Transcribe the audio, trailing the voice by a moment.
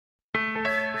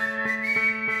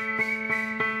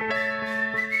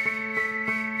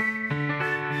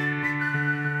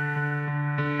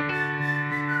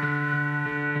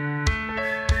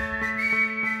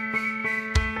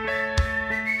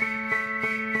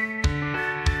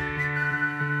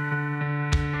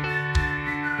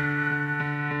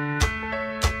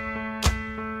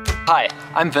Hi,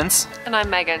 I'm Vince. And I'm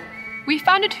Megan. We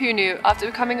founded HUNU after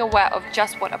becoming aware of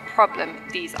just what a problem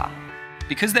these are.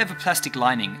 Because they have a plastic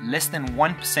lining, less than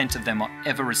 1% of them are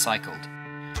ever recycled.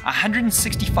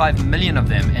 165 million of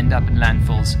them end up in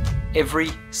landfills every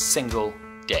single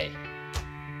day.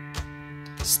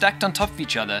 Stacked on top of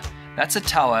each other, that's a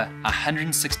tower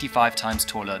 165 times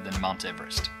taller than Mount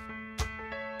Everest.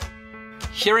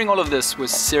 Hearing all of this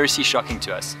was seriously shocking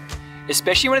to us,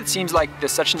 especially when it seems like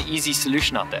there's such an easy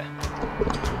solution out there.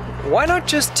 Why not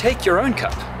just take your own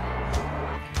cup?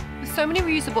 With so many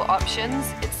reusable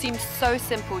options, it seems so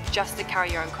simple just to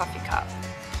carry your own coffee cup.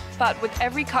 But with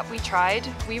every cup we tried,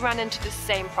 we ran into the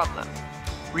same problem.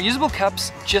 Reusable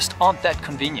cups just aren't that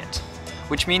convenient,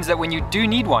 which means that when you do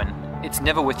need one, it's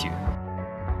never with you.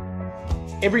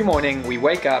 Every morning we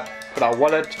wake up, put our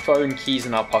wallet, phone, keys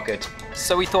in our pocket,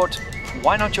 so we thought,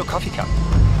 why not your coffee cup?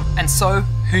 And so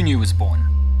HUNU was born.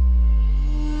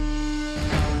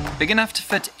 Big enough to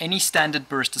fit any standard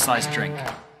barista-sized drink.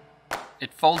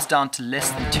 It folds down to less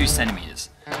than 2 centimeters.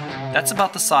 That's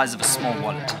about the size of a small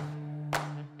wallet.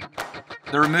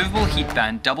 The removable heat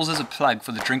band doubles as a plug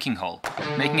for the drinking hole,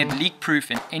 making it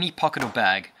leak-proof in any pocket or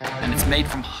bag, and it's made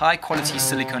from high-quality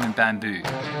silicone and bamboo,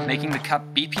 making the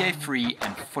cup BPA-free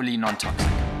and fully non-toxic.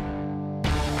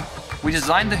 We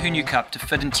designed the HUNU cup to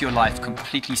fit into your life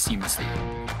completely seamlessly.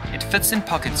 It fits in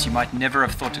pockets you might never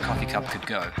have thought a coffee cup could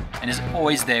go, and is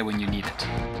always there when you need it.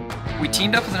 We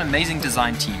teamed up with an amazing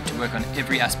design team to work on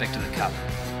every aspect of the cup,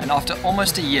 and after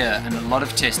almost a year and a lot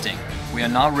of testing, we are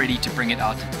now ready to bring it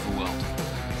out into the world.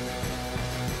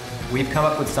 We've come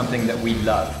up with something that we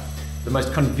love, the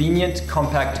most convenient,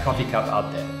 compact coffee cup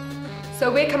out there.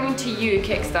 So we're coming to you,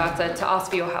 Kickstarter, to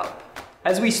ask for your help.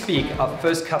 As we speak, our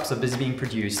first cups are busy being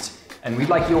produced, and we'd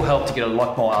like your help to get a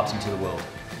lot more out into the world.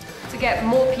 To get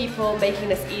more people making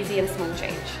this easy and small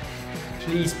change.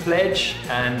 Please pledge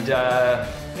and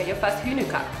Get your first HUNU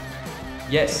cup.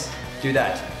 yes, do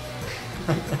that.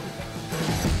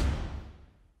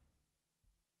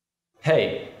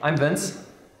 Hey, I'm Vince.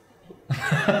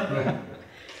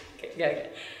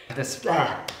 Okay.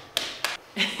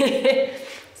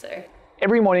 So.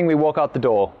 Every morning we walk out the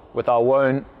door with our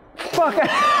own... Fuck!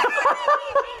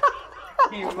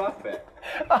 You muff it.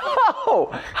 Oh!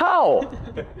 How?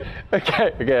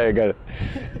 Okay, I got it.